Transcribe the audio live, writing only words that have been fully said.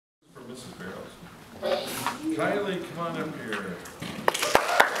Mrs. Barrows. Kylie, come on up here.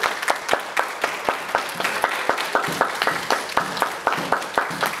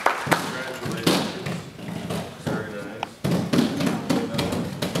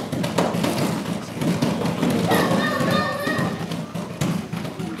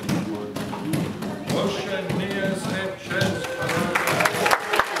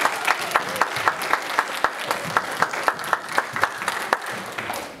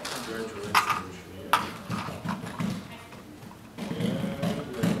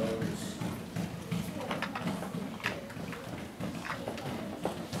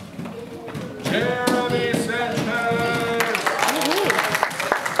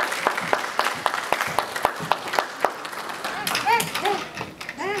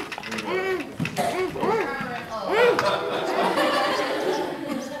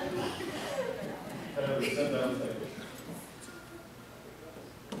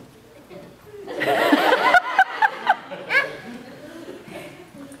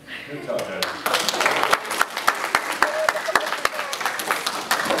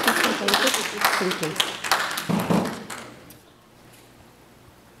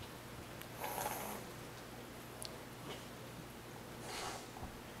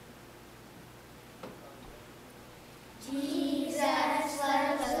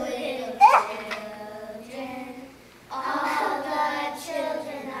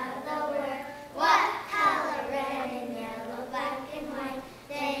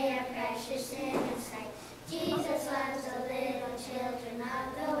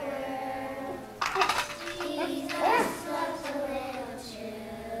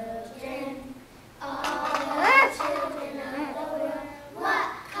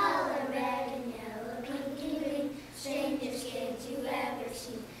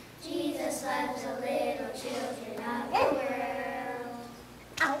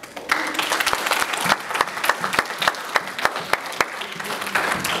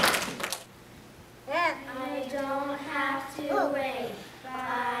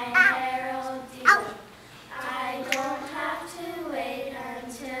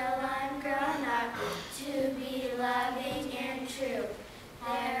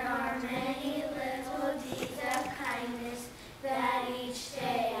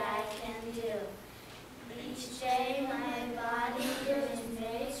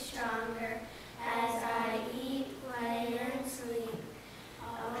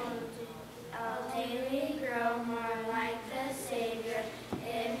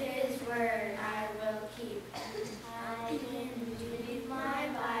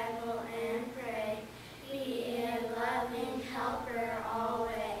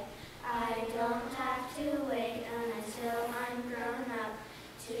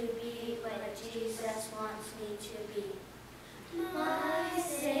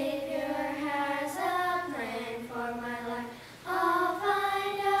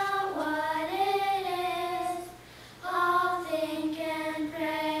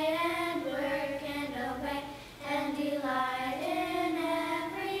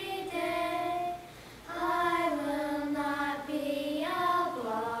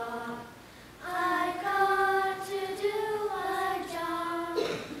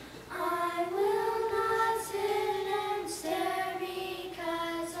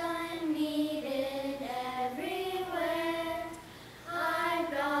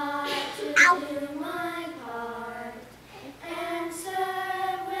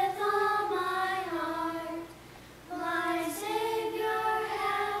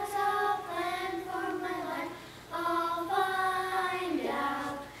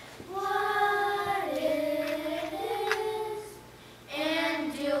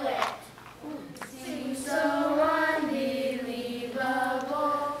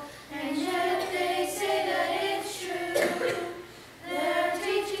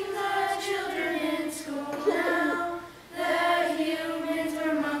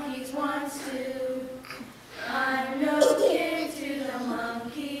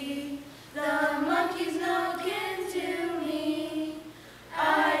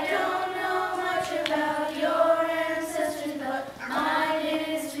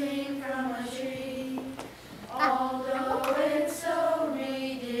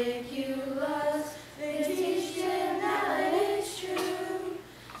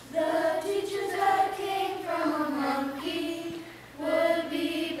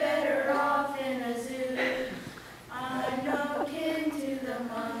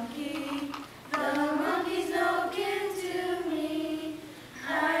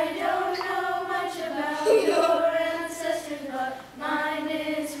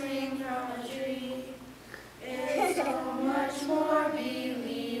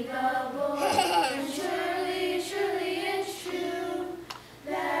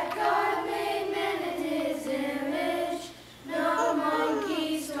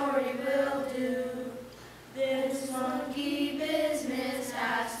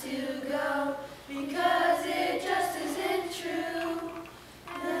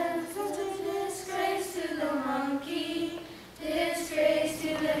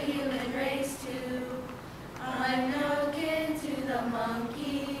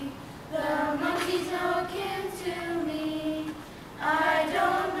 monkey. The monkey's no kin to me. I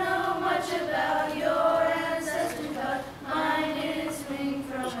don't know much about your ancestors, but mine is swing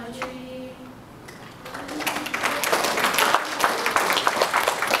from a tree.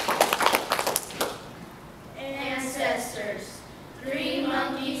 Ancestors. 3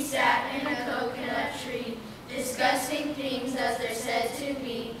 monkeys sat in a coconut tree, discussing things as they're said to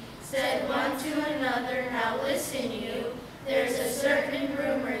be. Said one to another, now listen you, there's a certain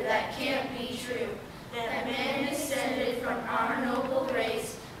rumor that can't be true, that man descended from our noble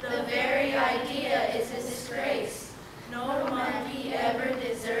race. The very idea is a disgrace. No monkey ever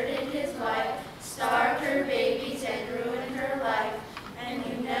deserted his wife, starved her babies and ruined her life. And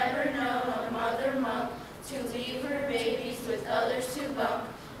you never know a mother monk to leave her babies with others to bunk,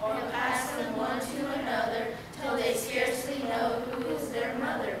 or pass them one to another, till they scarcely know who is their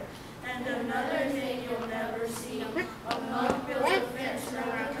mother. And another thing you'll never see, a monk built a fence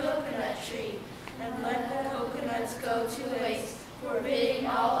around a coconut tree, and let the coconuts go to waste, forbidding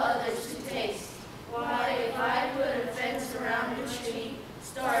all others to taste. Why, if I put a fence around a tree,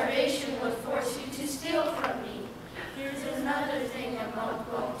 starvation would force you to steal from me. Here's another thing a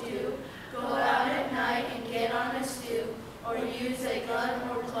monk won't do, go out at night and get on a stew, or use a gun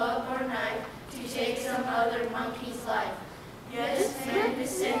or club or knife to take some other monkey's life. Yes, man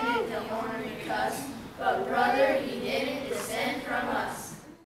descended the ornery cuss, but brother, he didn't descend from us.